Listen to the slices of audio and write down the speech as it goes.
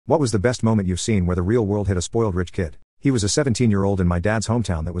What was the best moment you've seen where the real world hit a spoiled rich kid? He was a 17-year-old in my dad's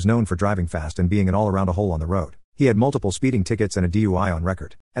hometown that was known for driving fast and being an all-around a hole on the road. He had multiple speeding tickets and a DUI on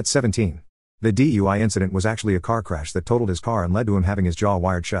record. At 17. The DUI incident was actually a car crash that totaled his car and led to him having his jaw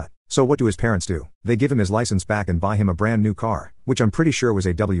wired shut. So what do his parents do? They give him his license back and buy him a brand new car, which I'm pretty sure was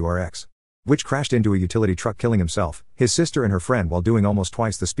a WRX. Which crashed into a utility truck, killing himself, his sister and her friend while doing almost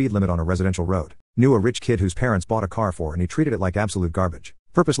twice the speed limit on a residential road. Knew a rich kid whose parents bought a car for and he treated it like absolute garbage.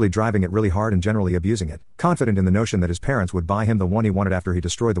 Purposely driving it really hard and generally abusing it, confident in the notion that his parents would buy him the one he wanted after he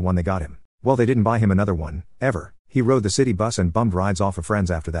destroyed the one they got him. Well, they didn't buy him another one, ever. He rode the city bus and bummed rides off of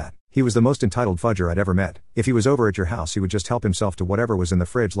friends after that. He was the most entitled fudger I'd ever met. If he was over at your house, he would just help himself to whatever was in the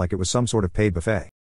fridge like it was some sort of paid buffet.